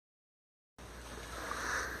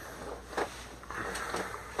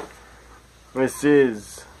This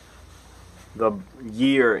is the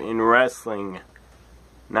year in wrestling,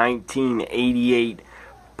 1988,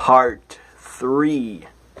 part 3.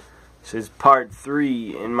 This is part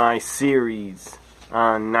 3 in my series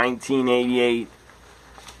on 1988,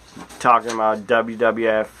 talking about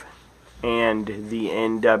WWF and the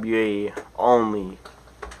NWA only.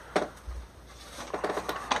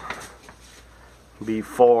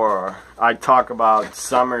 Before I talk about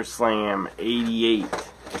SummerSlam 88,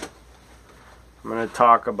 I'm going to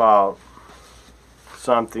talk about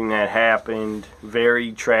something that happened,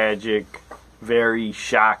 very tragic, very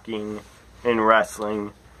shocking in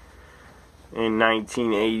wrestling in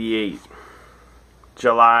 1988.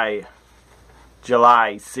 July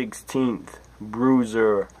 16th,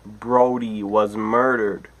 Bruiser Brody was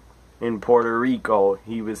murdered in Puerto Rico.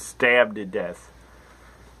 He was stabbed to death.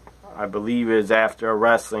 I believe it was after a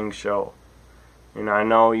wrestling show. And I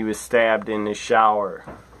know he was stabbed in the shower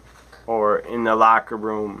or in the locker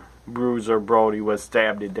room. Bruiser Brody was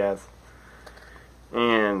stabbed to death.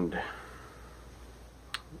 And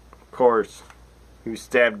of course, he was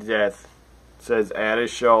stabbed to death. It says at a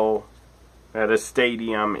show at a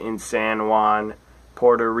stadium in San Juan,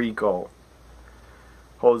 Puerto Rico.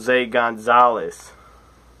 Jose Gonzalez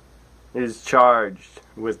is charged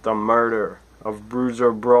with the murder of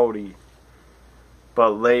Bruiser Brody,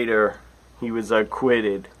 but later he was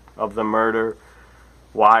acquitted of the murder.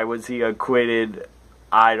 Why was he acquitted?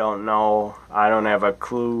 I don't know. I don't have a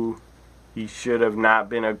clue. He should have not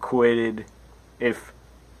been acquitted if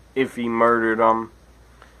he murdered him.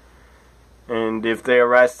 And if they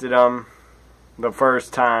arrested him the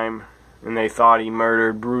first time and they thought he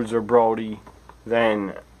murdered Bruiser Brody,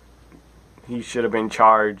 then he should have been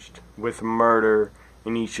charged with murder,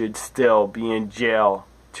 and he should still be in jail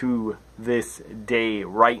to this day.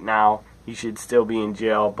 Right now, he should still be in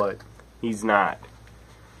jail, but he's not.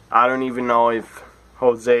 I don't even know if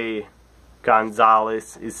Jose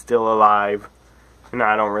Gonzalez is still alive, and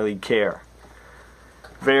I don't really care.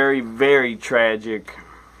 Very, very tragic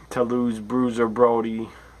to lose Bruiser Brody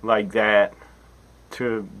like that,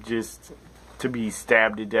 to be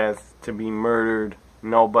stabbed to death, to be murdered.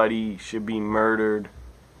 Nobody should be murdered,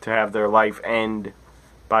 to have their life end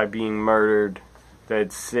by being murdered.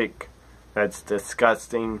 That's sick. That's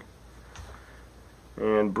disgusting.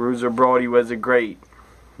 And Bruiser Brody was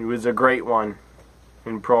he was a great one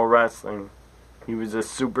in pro wrestling. He was a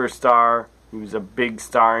superstar. He was a big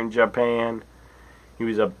star in Japan. He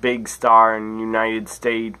was a big star in the United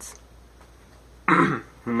States. He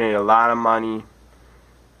made a lot of money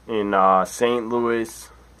in St. Louis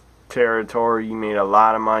territory. He made a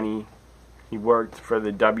lot of money. He worked for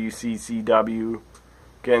the WCCW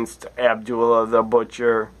against Abdullah the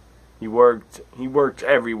Butcher. He worked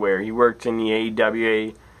everywhere. He worked in the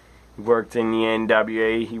AWA. He worked in the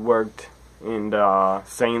NWA. He worked in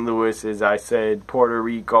St. Louis, as I said, Puerto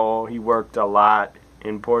Rico. He worked a lot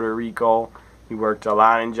in Puerto Rico. He worked a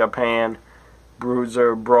lot in Japan.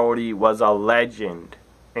 Bruiser Brody was a legend,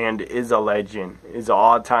 and is a legend. Is an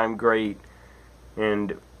all-time great,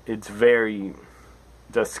 and it's very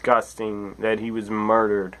disgusting that he was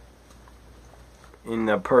murdered. And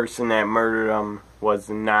the person that murdered him was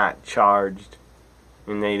not charged,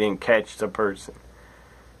 and they didn't catch the person.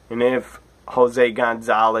 And if Jose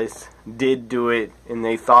Gonzalez did do it, and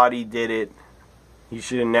they thought he did it, he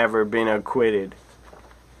should have never been acquitted.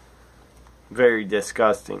 Very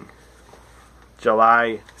disgusting.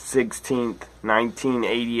 July 16th,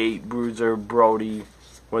 1988, Bruiser Brody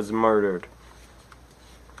was murdered.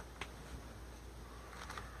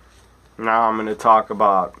 Now I'm going to talk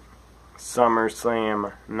about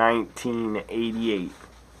SummerSlam 1988.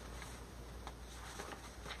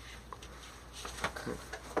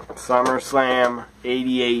 SummerSlam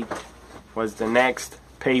 88 was the next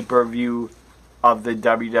pay-per-view of the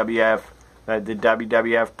WWF that the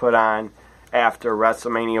WWF put on after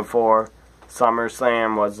WrestleMania 4.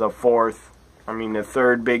 SummerSlam was the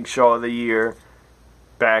third big show of the year.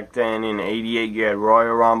 Back then in 88 you had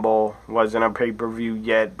Royal Rumble. Wasn't a pay-per-view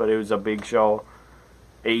yet, but it was a big show.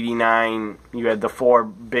 89 you had the 4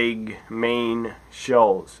 big main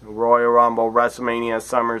shows: Royal Rumble, WrestleMania,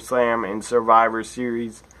 SummerSlam, and Survivor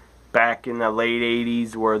Series. Back in the late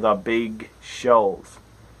 80s were the big shows.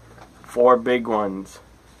 4 big ones.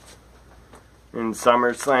 And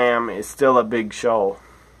SummerSlam is still a big show.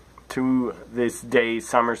 To this day,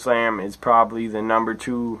 SummerSlam is probably the number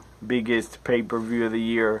 2 biggest pay-per-view of the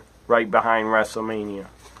year, right behind WrestleMania.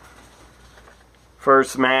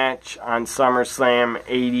 First match on SummerSlam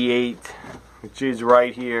 88, which is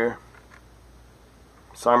right here.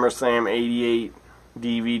 SummerSlam 88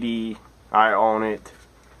 DVD. I own it.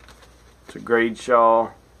 It's a great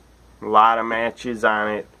show. A lot of matches on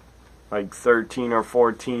it. Like 13 or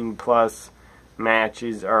 14 plus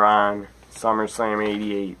matches are on SummerSlam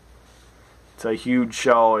 88. It's a huge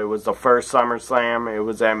show. It was the first SummerSlam. It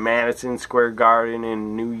was at Madison Square Garden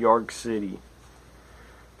in New York City.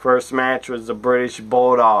 First match was the British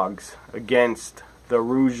Bulldogs against the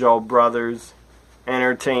Rougeau brothers.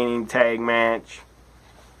 Entertaining tag match.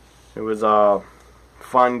 It was a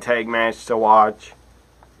fun tag match to watch.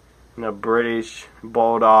 And the British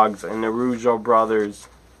Bulldogs and the Rougeau brothers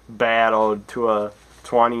battled to a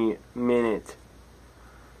 20-minute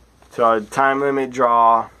to a time limit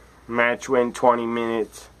draw. Match went 20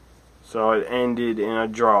 minutes, so it ended in a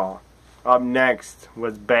draw. Up next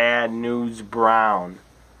was Bad News Brown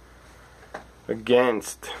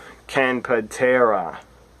against Ken Patera.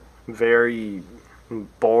 Very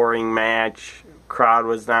boring match. Crowd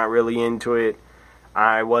was not really into it.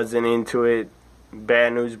 I wasn't into it.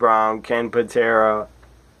 Bad News Brown, Ken Patera.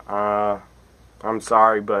 I'm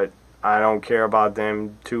sorry, but I don't care about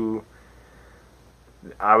them too.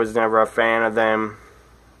 I was never a fan of them.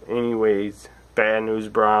 Anyways, Bad News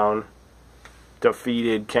Brown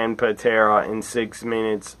defeated Ken Patera in 6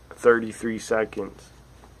 minutes, 33 seconds.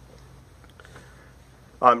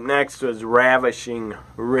 Up next was Ravishing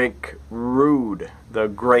Rick Rude, the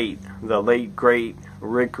late great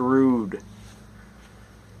Rick Rude,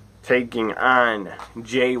 taking on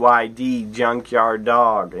JYD, Junkyard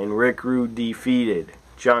Dog, and Rick Rude defeated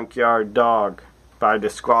Junkyard Dog by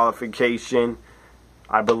disqualification.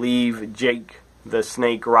 I believe Jake the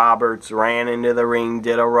Snake Roberts ran into the ring,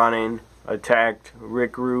 did a run-in, attacked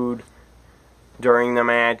Rick Rude during the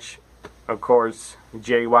match. Of course,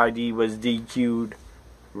 JYD was DQ'd.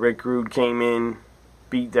 Rick Rude came in,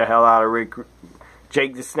 beat the hell out of Rick Rude.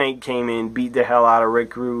 Jake the Snake came in, beat the hell out of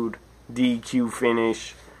Rick Rude. DQ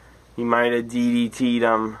finish. He might have DDT'd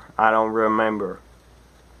him. I don't remember.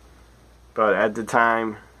 But at the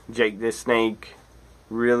time, Jake the Snake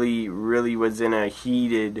really was in a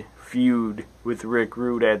heated feud with Rick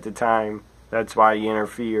Rude at the time. That's why he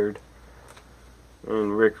interfered.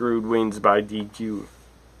 And Rick Rude wins by DQ.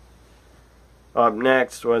 Up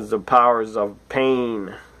next was the Powers of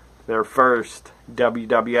Pain. Their first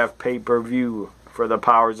WWF pay-per-view for the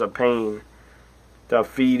Powers of Pain.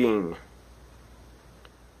 Defeating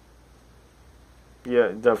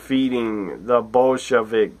the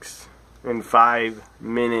Bolsheviks in 5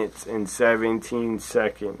 minutes and 17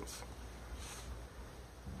 seconds.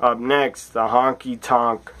 Up next, the Honky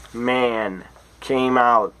Tonk Man came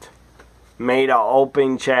out, made an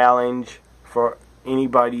open challenge for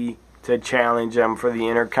anybody to challenge him for the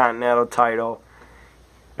Intercontinental title.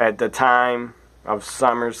 At the time of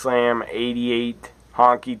SummerSlam 88,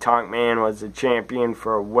 Honky Tonk Man was the champion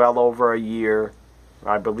for well over a year.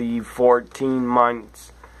 I believe 14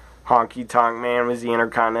 months. Honky Tonk Man was the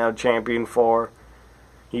Intercontinental Champion for.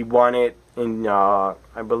 He won it in, I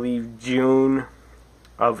believe, June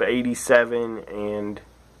of 87, and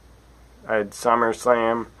at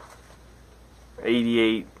SummerSlam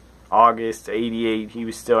 88, August 88, he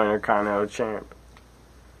was still Intercontinental Champ.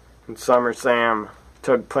 And SummerSlam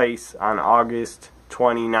took place on August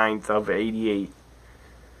 29th of 88.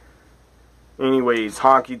 Anyways,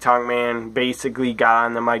 Honky Tonk Man basically got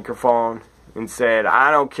on the microphone and said,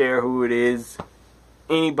 I don't care who it is.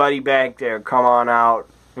 Anybody back there, come on out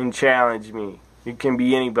and challenge me. It can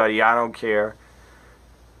be anybody, I don't care.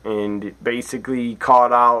 And basically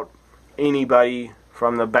called out anybody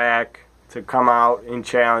from the back to come out and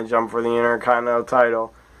challenge him for the Intercontinental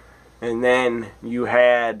title. And then you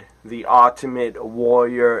had the Ultimate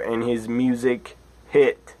Warrior, and his music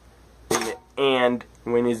hit. And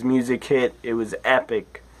when his music hit, it was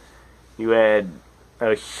epic. You had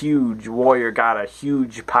a huge Warrior, got a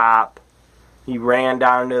huge pop. He ran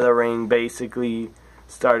down to the ring, basically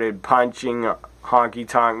started punching Honky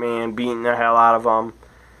Tonk Man, beating the hell out of him.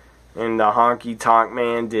 And the Honky Tonk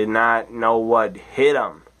Man did not know what hit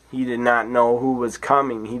him. He did not know who was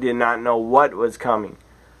coming. He did not know what was coming.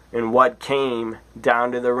 And what came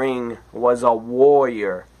down to the ring was a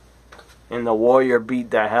Warrior. And the Warrior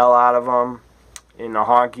beat the hell out of him. And the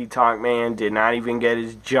Honky Tonk Man did not even get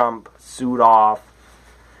his jump suit off.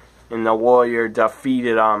 And the Warrior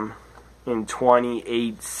defeated him in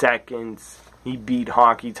 28 seconds. He beat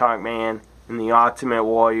Honky Tonk Man. And the Ultimate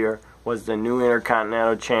Warrior was the new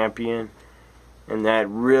Intercontinental Champion. And that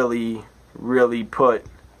really put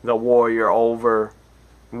the Warrior over,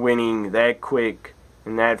 winning that quick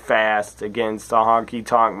and that fast against the Honky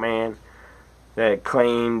Tonk Man that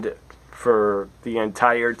claimed for the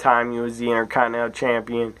entire time he was the Intercontinental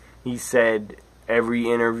Champion. He said every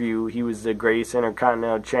interview he was the greatest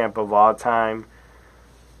Intercontinental Champ of all time.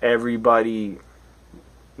 Everybody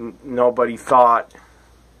nobody thought,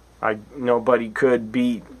 nobody could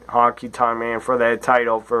beat Honky Tonk Man for that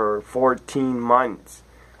title for 14 months.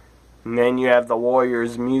 And then you have the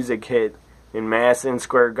Warriors music hit in Madison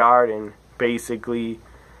Square Garden. Basically,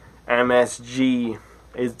 MSG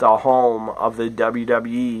is the home of the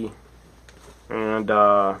WWE. And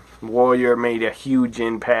Warrior made a huge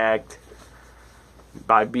impact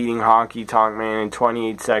by beating Honky Tonk Man in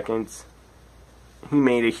 28 seconds. He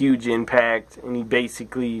made a huge impact, and he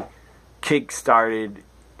basically kick-started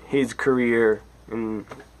his career, and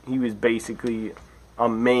he was basically a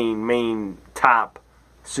main top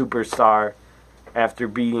superstar after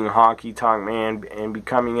beating Honky Tonk Man and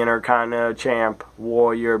becoming Intercontinental Champ.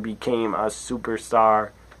 Warrior became a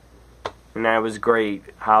superstar, and that was great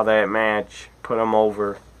how that match put him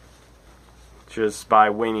over. Just by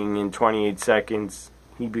winning in 28 seconds,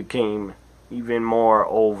 he became even more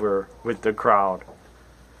over with the crowd.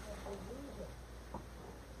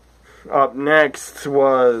 Up next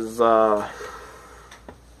was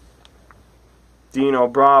Dino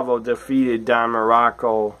Bravo defeated Don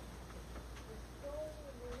Morocco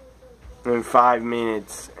in 5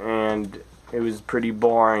 minutes, and it was pretty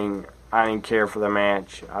boring. I didn't care for the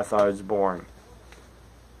match. I thought it was boring.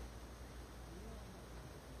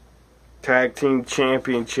 Tag Team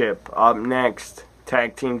Championship up next.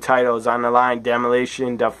 Tag team titles on the line.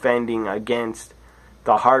 Demolition defending against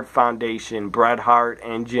the Hart Foundation, Bret Hart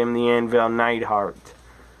and Jim the Anvil Neidhart.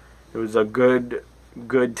 It was a good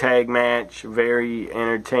tag match, very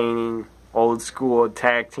entertaining, old school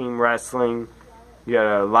tag team wrestling. You had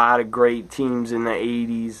a lot of great teams in the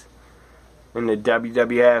 80s in the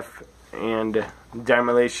WWF, and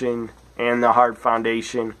Demolition and the Hart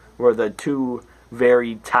Foundation were the two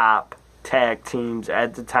very top tag teams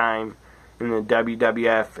at the time in the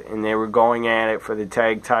WWF, and they were going at it for the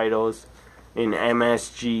tag titles in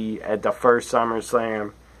MSG at the first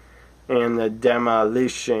SummerSlam, and the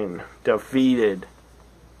Demolition defeated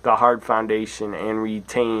the Hart Foundation and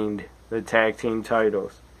retained the tag team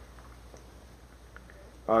titles.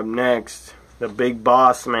 Up next, the Big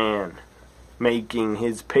Boss Man making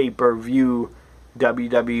his pay-per-view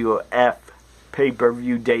WWF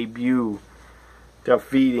pay-per-view debut,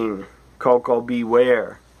 defeating Coco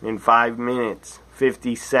Beware in 5 minutes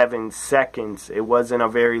 57 seconds. It wasn't a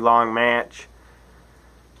very long match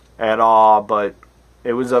at all, but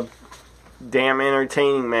it was a damn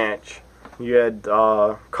entertaining match. You had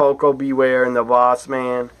Coco Beware and the Boss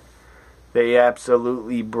Man. They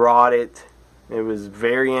absolutely brought it. It was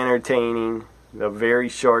very entertaining. The very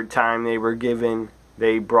short time they were given,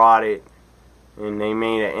 they brought it, and they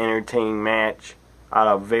made an entertaining match out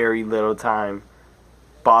of very little time.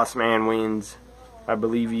 Boss Man wins. I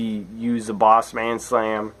believe he used the Boss Man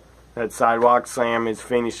Slam. That Sidewalk Slam, his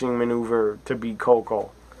finishing maneuver to beat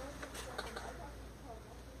Coco.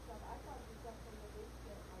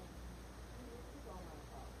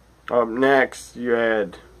 Up next, you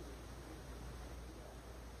had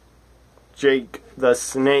Jake the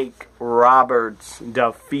Snake Roberts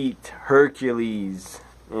defeat Hercules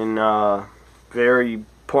in a very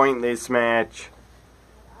pointless match.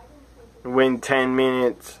 Win 10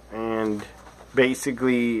 minutes, and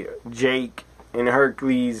basically Jake and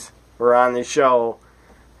Hercules were on the show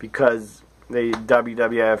because the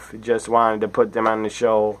WWF just wanted to put them on the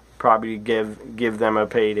show, probably give them a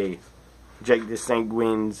payday. Jake the Snake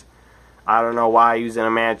wins. I don't know why he was in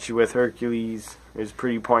a match with Hercules. It was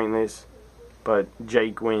pretty pointless, but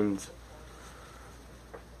Jake wins.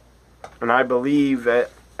 And I believe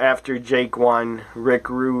that after Jake won, Rick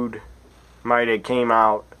Rude might have came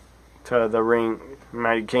out to the ring,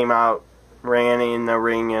 ran in the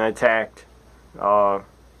ring and attacked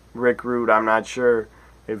Rick Rude. I'm not sure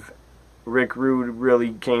if Rick Rude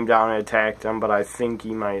really came down and attacked him, but I think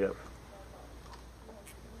he might have.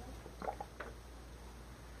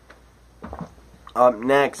 Up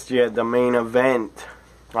next, you had the main event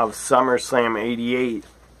of SummerSlam 88.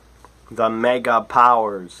 The Mega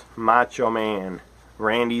Powers, Macho Man,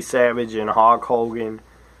 Randy Savage, and Hulk Hogan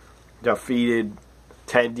defeated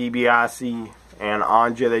Ted DiBiase and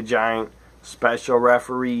Andre the Giant. Special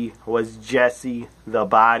referee was Jesse the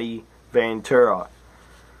Body Ventura.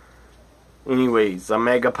 Anyways, the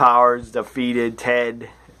Mega Powers defeated Ted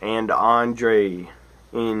and Andre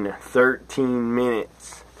in 13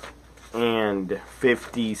 minutes and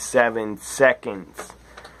 57 seconds.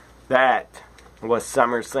 That was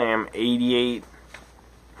SummerSlam 88.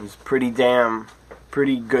 It was pretty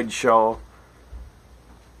good show.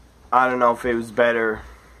 I don't know if it was better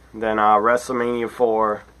than WrestleMania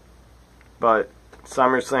 4, but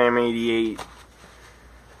SummerSlam 88,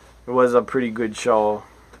 it was a pretty good show,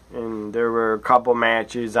 and there were a couple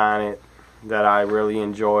matches on it. that I really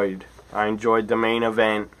enjoyed. I enjoyed the main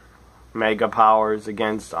event, Mega Powers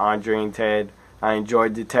against Andre and Ted. I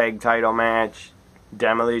enjoyed the tag title match.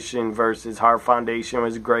 Demolition versus Heart Foundation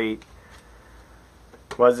was great.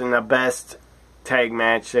 Wasn't the best tag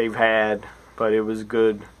match they've had, but it was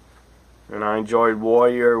good. And I enjoyed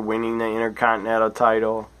Warrior winning the Intercontinental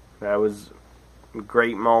title. That was a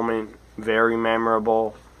great moment, very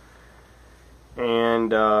memorable.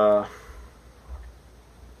 And I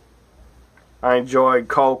enjoyed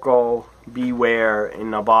Coco, Beware,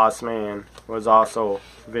 and the Boss Man. Was also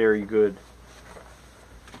very good.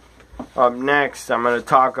 Up next, I'm going to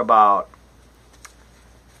talk about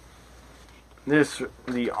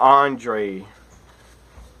the Andre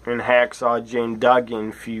and Hacksaw Jim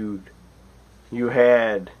Duggan feud. You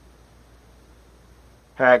had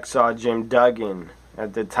Hacksaw Jim Duggan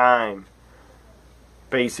at the time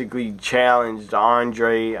basically challenged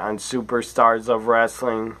Andre on Superstars of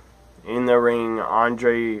Wrestling. In the ring,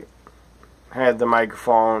 Andre had the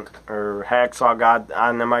microphone, or Hacksaw got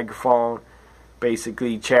on the microphone,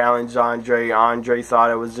 basically challenged Andre. Andre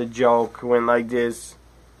thought it was a joke, went like this,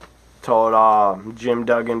 told Jim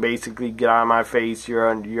Duggan basically, get out of my face, you're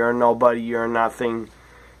a nobody, you're nothing.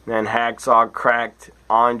 Then Hacksaw cracked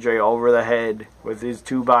Andre over the head with his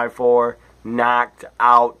 2x4, knocked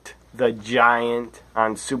out the Giant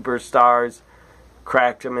on Superstars,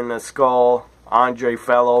 cracked him in the skull. Andre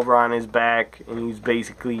fell over on his back and he was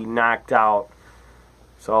basically knocked out.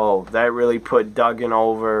 So that really put Duggan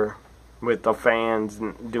over with the fans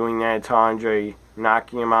doing that to Andre,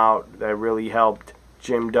 knocking him out. That really helped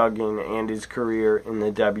Jim Duggan and his career in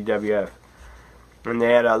the WWF. And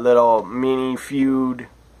they had a little mini feud.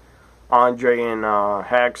 Andre and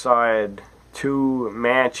Hacksaw had 2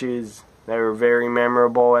 matches that were very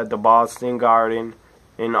memorable at the Boston Garden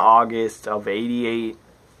in August of '88.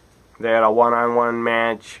 They had a one-on-one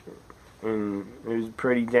match, and it was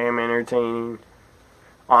pretty damn entertaining.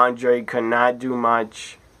 Andre could not do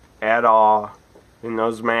much at all in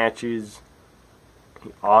those matches.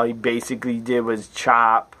 All he basically did was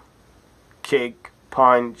chop, kick,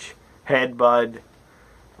 punch, headbutt,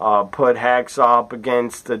 put Hacksaw up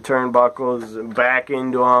against the turnbuckles, back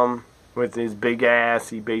into him with his big ass.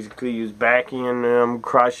 He basically was backing into him,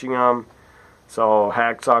 crushing him, so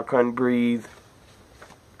Hacksaw couldn't breathe.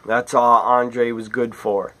 That's all Andre was good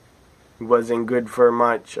for. He wasn't good for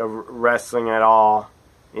much of wrestling at all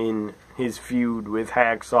in his feud with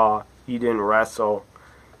Hacksaw. He didn't wrestle.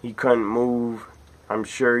 He couldn't move. I'm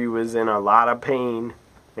sure he was in a lot of pain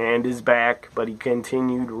and his back, but he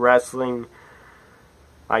continued wrestling.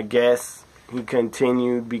 I guess he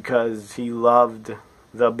continued because he loved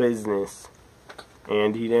the business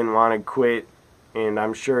and he didn't want to quit, and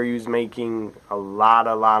I'm sure he was making a lot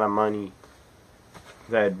of money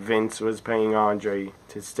that Vince was paying Andre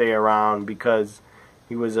to stay around because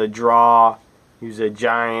he was a draw, he was a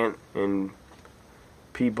giant, and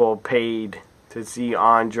people paid to see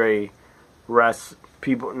Andre wrestle.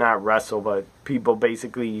 People, not wrestle, but people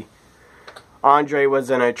basically, Andre was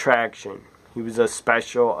an attraction. He was a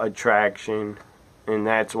special attraction, and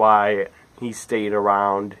that's why he stayed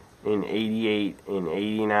around in '88, in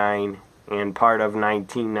 '89, and part of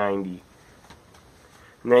 1990.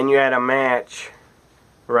 And then you had a match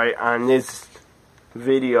right on this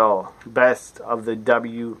video, Best of the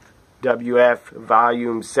WWF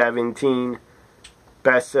Volume 17,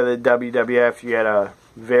 Best of the WWF. You had a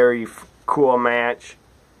very cool match,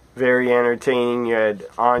 very entertaining. You had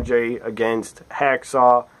Andre against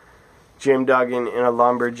Hacksaw, Jim Duggan in a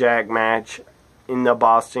lumberjack match in the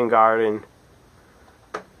Boston Garden.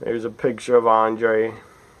 There's a picture of Andre.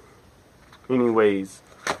 Anyways,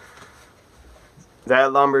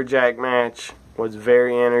 that lumberjack match was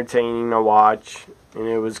very entertaining to watch, and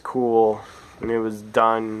it was cool, and it was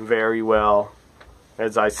done very well.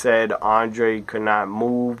 As I said, Andre could not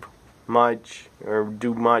move much or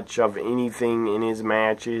do much of anything in his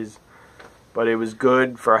matches, but it was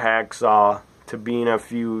good for Hacksaw to be in a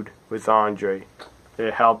feud with Andre.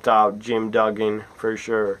 It helped out Jim Duggan for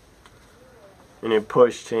sure, and it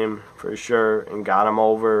pushed him for sure and got him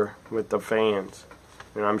over with the fans.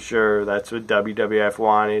 And I'm sure that's what WWF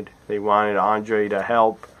wanted. They wanted Andre to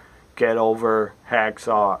help get over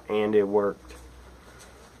Hacksaw, and it worked.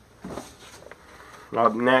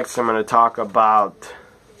 Up next, I'm going to talk about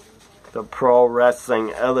the Pro Wrestling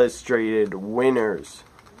Illustrated winners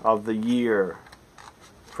of the year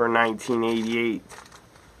for 1988.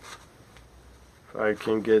 If I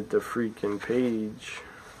can get the freaking page.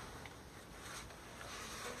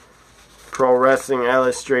 Pro Wrestling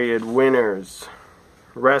Illustrated winners.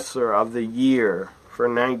 Wrestler of the year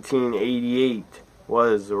for 1988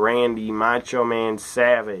 was Randy Macho Man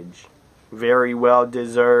Savage. Very well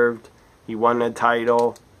deserved. He won the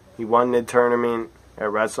title. He won the tournament at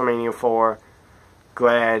WrestleMania 4.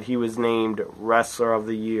 Glad he was named Wrestler of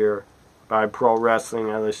the Year by Pro Wrestling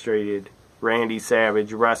Illustrated. Randy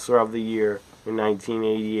Savage, Wrestler of the Year in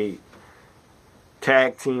 1988.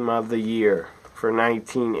 Tag Team of the Year for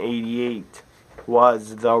 1988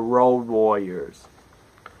 was the Road Warriors.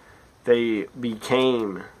 They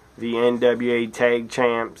became the NWA Tag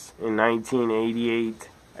Champs in 1988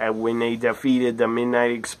 when they defeated the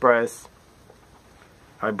Midnight Express,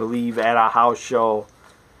 I believe at a house show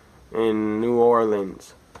in New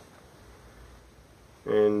Orleans.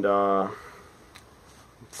 And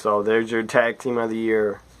so there's your Tag Team of the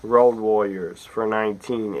Year, Road Warriors for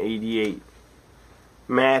 1988.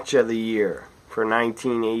 Match of the Year for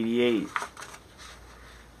 1988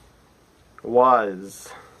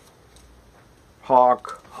 was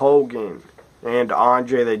Hulk Hogan and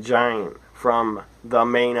Andre the Giant from the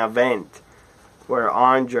main event, where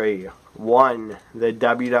Andre won the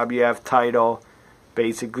WWF title.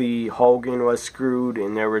 Basically, Hogan was screwed,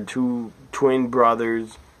 and there were two twin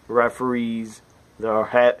brothers, referees, the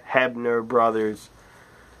Hebner brothers,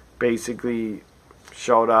 basically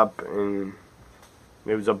showed up, and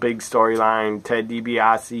it was a big storyline. Ted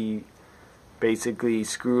DiBiase basically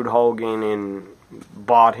screwed Hogan and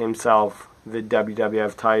bought himself the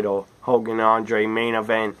WWF title. Hogan and Andre main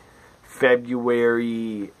event,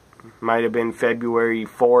 February, might have been February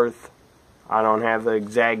 4th. I don't have the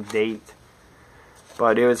exact date.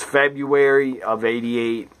 But it was February of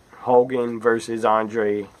 88. Hogan versus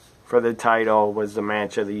Andre for the title was the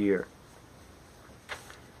match of the year.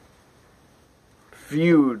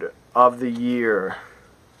 Feud of the year.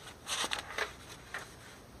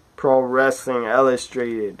 Pro Wrestling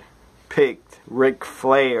Illustrated picked Ric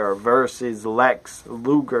Flair versus Lex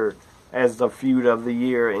Luger as the feud of the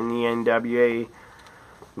year in the NWA.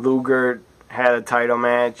 Luger had a title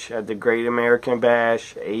match at the Great American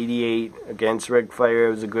Bash 88 against Ric Flair.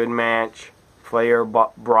 It was a good match. Flair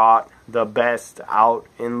brought the best out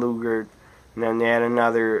in Luger. And then they had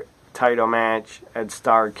another title match at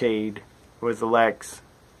Starrcade with Lex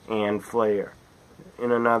and Flair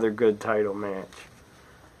in another good title match.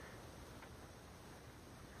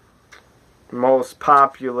 Most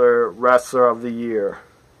popular wrestler of the year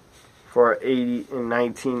for in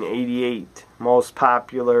 1988. Most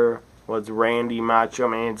popular was Randy Macho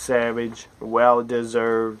Man Savage. Well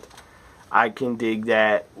deserved. I can dig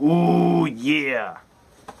that. Ooh, yeah.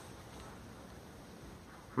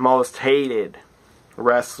 Most hated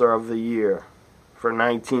wrestler of the year for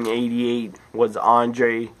 1988 was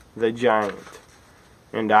Andre the Giant.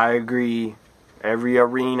 And I agree. Every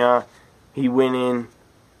arena he went in,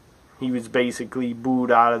 he was basically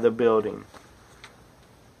booed out of the building.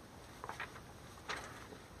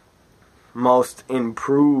 Most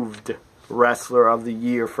improved wrestler of the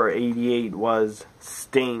year for 88 was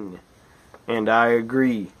Sting. And I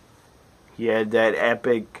agree. He had that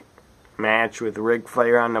epic match with Ric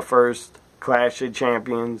Flair on the first Clash of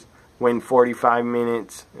Champions. Went 45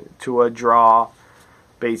 minutes to a draw.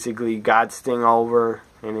 Basically got Sting over.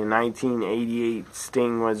 And in 1988,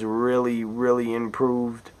 Sting was really, really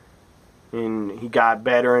improved. And he got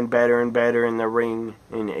better and better and better in the ring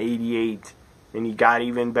in 88. And he got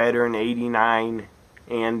even better in 89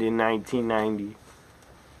 and in 1990.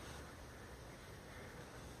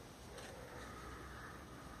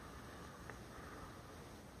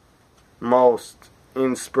 Most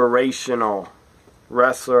inspirational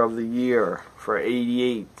wrestler of the year for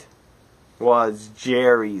 88 was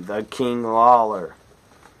Jerry the King Lawler.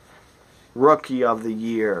 Rookie of the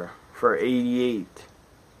year for 88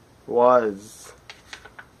 was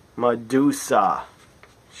Medusa.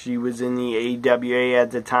 She was in the AWA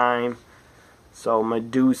at the time, so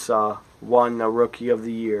Medusa won the Rookie of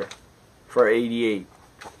the Year for 88.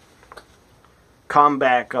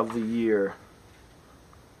 Comeback of the Year.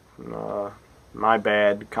 My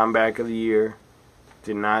bad. Comeback of the Year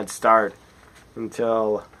did not start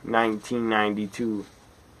until 1992.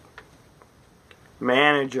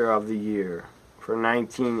 Manager of the Year for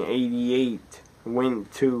 1988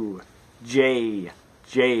 went to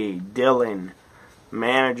J.J. Dillon.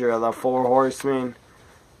 Manager of the Four Horsemen.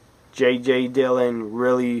 J.J. Dillon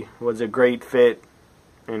really was a great fit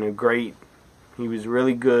and he was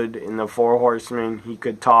really good in the Four Horsemen. He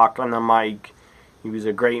could talk on the mic. He was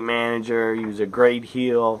a great manager. He was a great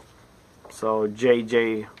heel. So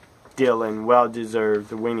J.J. Dillon, well deserved,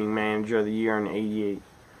 the winning manager of the year in 88.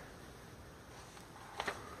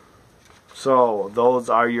 So those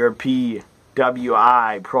are your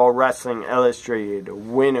PWI Pro Wrestling Illustrated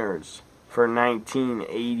winners for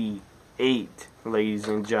 1988, ladies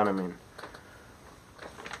and gentlemen.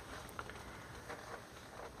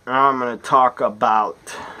 I'm going to talk about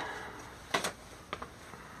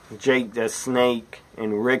Jake the Snake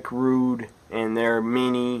and Rick Rude and their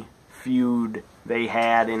mini feud they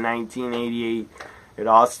had in 1988. It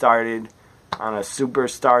all started on a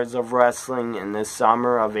Superstars of Wrestling in the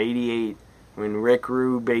summer of '88 when Rick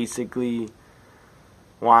Rude basically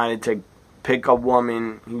wanted to pick a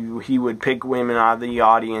woman. He would pick women out of the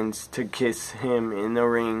audience to kiss him in the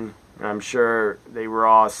ring. I'm sure they were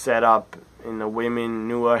all set up and the women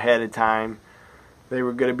knew ahead of time they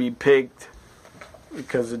were going to be picked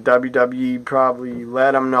because the WWE probably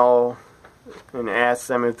let them know and asked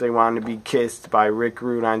them if they wanted to be kissed by Rick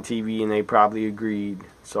Rude on TV, and they probably agreed.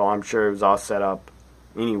 So I'm sure it was all set up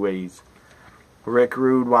anyways. Rick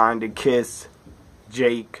Rude wanted to kiss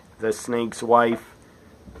Jake the Snake's wife,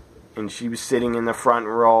 and she was sitting in the front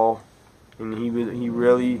row, and he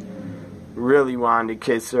really wanted to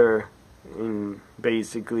kiss her, and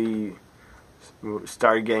basically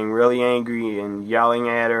started getting really angry and yelling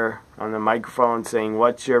at her on the microphone saying,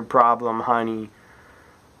 "What's your problem, honey?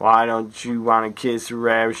 Why don't you want to kiss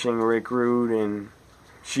ravishing Rick Rude?" And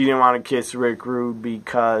she didn't want to kiss Rick Rude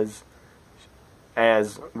because,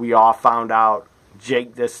 as we all found out,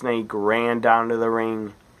 Jake the Snake ran down to the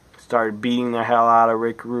ring, started beating the hell out of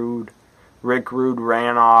Rick Rude. Rick Rude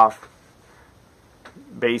ran off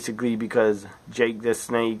basically because Jake the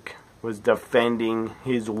Snake was defending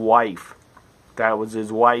his wife. That was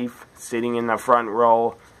his wife sitting in the front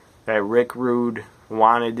row that Rick Rude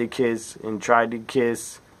wanted to kiss and tried to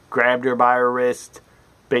kiss, grabbed her by her wrist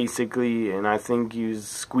basically, and I think he was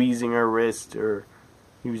squeezing her wrist, or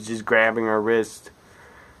he was just grabbing her wrist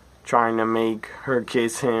trying to make her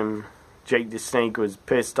kiss him. Jake the Snake was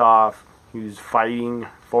pissed off. He was fighting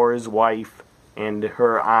for his wife and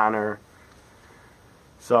her honor.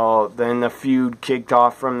 So then the feud kicked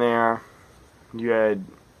off from there. You had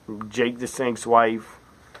Jake the Snake's wife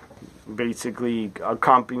basically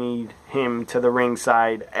accompanied him to the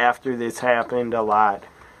ringside after this happened a lot.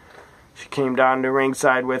 She came down to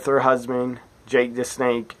ringside with her husband, Jake the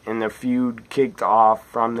Snake, and the feud kicked off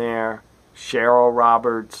from there. Cheryl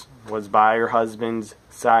Roberts was by her husband's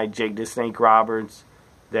side, Jake the Snake Roberts.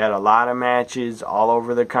 They had a lot of matches all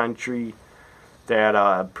over the country. They had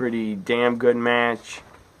a pretty damn good match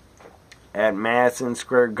at Madison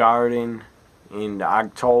Square Garden in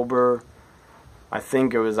October. I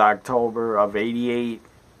think it was October of '88,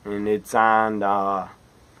 and it's on the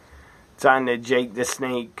Jake the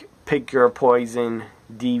Snake Pick Your Poison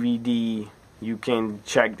DVD. You can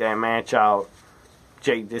check that match out.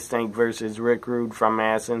 Jake the Snake versus Rick Rude from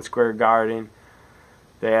Madison Square Garden.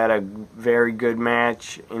 They had a very good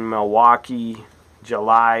match in Milwaukee,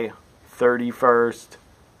 July 31st,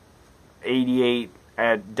 '88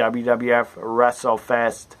 at WWF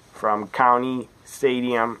WrestleFest from County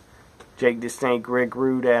Stadium. Jake the Snake, Rick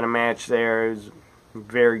Rude had a match there. It was a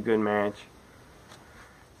very good match.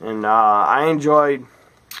 And I enjoyed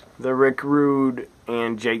the Rick Rude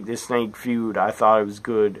and Jake the Snake feud. I thought it was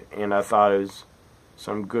good, and I thought it was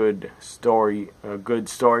some good story. A good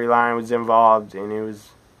storyline was involved, and it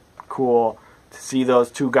was cool to see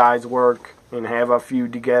those two guys work and have a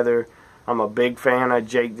feud together. I'm a big fan of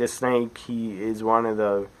Jake the Snake. He is one of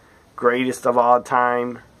the greatest of all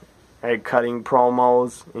time at cutting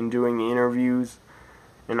promos and doing interviews.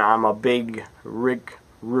 And I'm a big Rick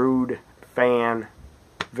Rude fan.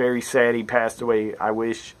 Very sad he passed away. I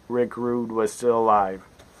wish Rick Rude was still alive.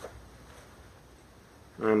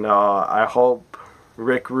 And I hope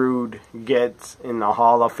Rick Rude gets in the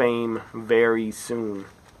Hall of Fame very soon,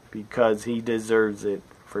 because he deserves it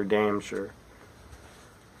for damn sure.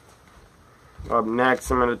 Up next,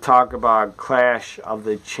 I'm going to talk about Clash of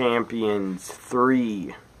the Champions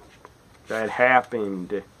 3 that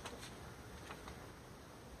happened.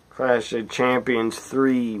 Clash of Champions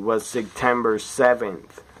 3 was September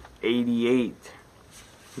 7th, '88.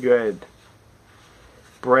 You had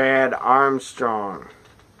Brad Armstrong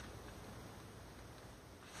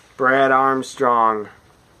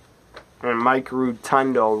and Mike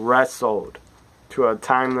Rotundo wrestled to a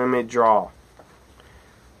time limit draw.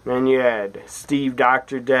 Then you had Steve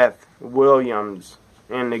Dr. Death Williams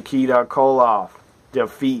and Nikita Koloff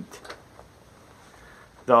defeat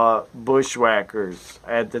the Bushwhackers.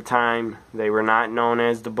 At the time, they were not known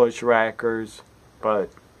as the Bushwhackers, but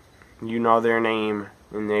you know their name,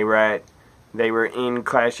 and they were in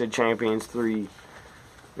Clash of Champions 3,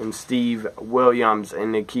 and Steve Williams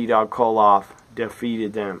and Nikita Koloff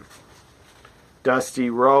defeated them. Dusty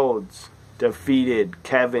Rhodes defeated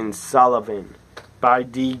Kevin Sullivan by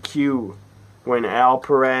DQ when Al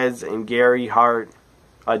Perez and Gary Hart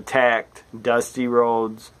attacked Dusty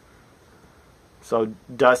Rhodes. So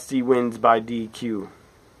Dusty wins by DQ.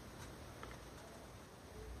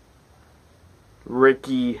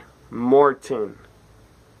 Ricky Morton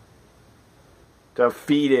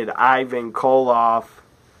defeated Ivan Koloff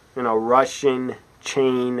in a Russian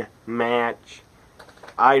chain match.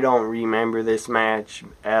 I don't remember this match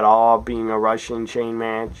at all being a Russian chain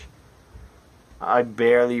match. I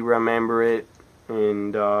barely remember it,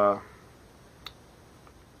 and I'll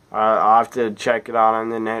have to check it out on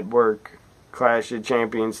the network. Clash of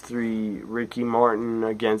Champions 3, Ricky Morton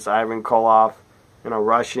against Ivan Koloff in a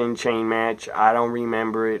Russian chain match. I don't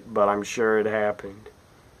remember it, but I'm sure it happened.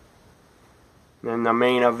 Then the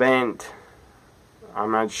main event,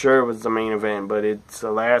 I'm not sure it was the main event, but it's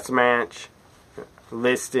the last match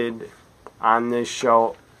listed on this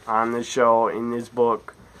show, in this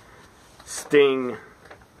book. Sting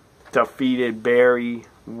defeated Barry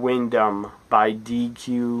Windham by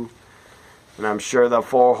DQ, and I'm sure the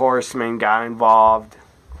Four Horsemen got involved,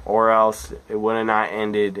 or else it would have not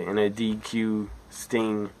ended in a DQ.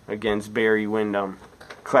 Sting against Barry Windham.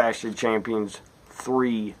 Clash of Champions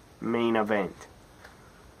 3 main event.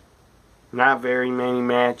 Not very many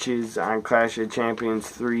matches on Clash of Champions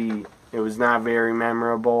 3. It was not very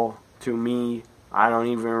memorable to me. I don't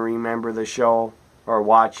even remember the show or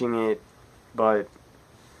watching it, but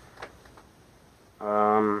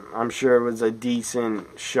I'm sure it was a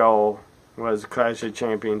decent show. It was Clash of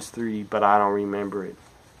Champions 3, but I don't remember it.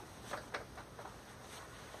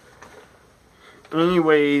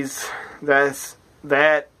 Anyways,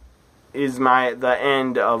 that is the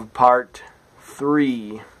end of part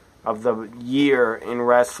 3 of the year in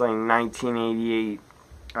wrestling 1988.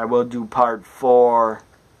 I will do part 4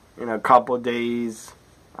 in a couple days.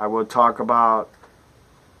 I will talk about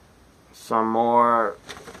some more,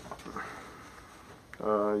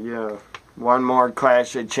 one more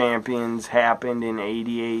Clash of Champions happened in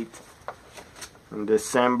 88. On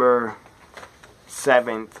December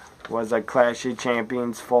 7th was a Clash of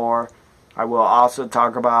Champions 4. I will also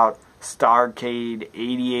talk about Starrcade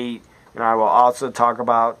 88, and I will also talk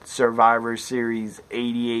about Survivor Series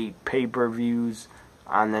 88 pay-per-views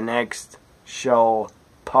on the next show,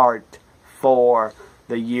 part 4,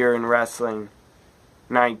 the year in wrestling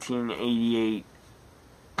 1988.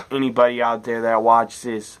 Anybody out there that watched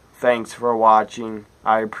this, thanks for watching.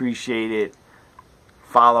 I appreciate it.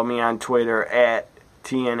 Follow me on Twitter at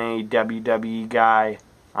TNAWWE Guy.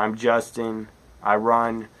 I'm Justin. I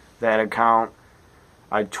run that account.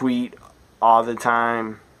 I tweet all the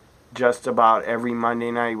time. Just about every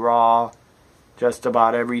Monday Night Raw. Just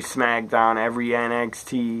about every SmackDown. Every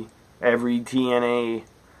NXT. Every TNA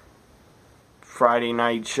Friday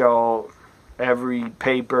night show. Every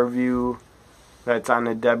pay-per-view that's on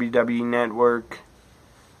the WWE Network.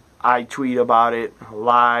 I tweet about it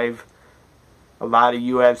live. A lot of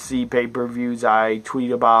UFC pay-per-views I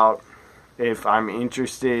tweet about. If I'm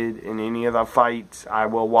interested in any of the fights, I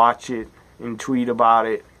will watch it and tweet about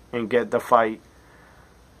it and get the fight.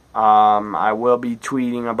 I will be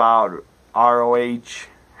tweeting about ROH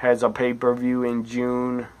has a pay-per-view in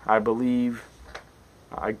June, I believe.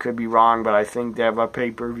 I could be wrong, but I think they have a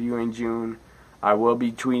pay-per-view in June. I will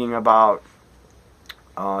be tweeting about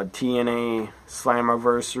TNA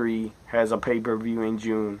Slammiversary has a pay-per-view in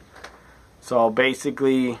June. So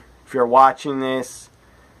basically, if you're watching this,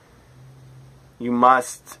 you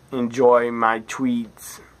must enjoy my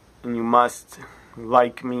tweets, and you must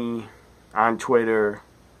like me on Twitter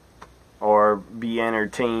or be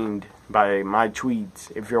entertained by my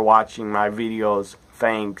tweets. If you're watching my videos,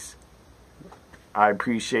 thanks. I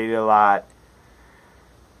appreciate it a lot.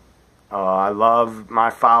 I love my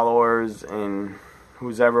followers, and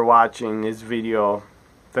who's ever watching this video,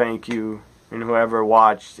 thank you. And whoever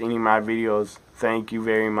watched any of my videos, thank you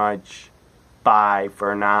very much. Bye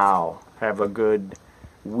for now. Have a good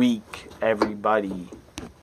week, everybody.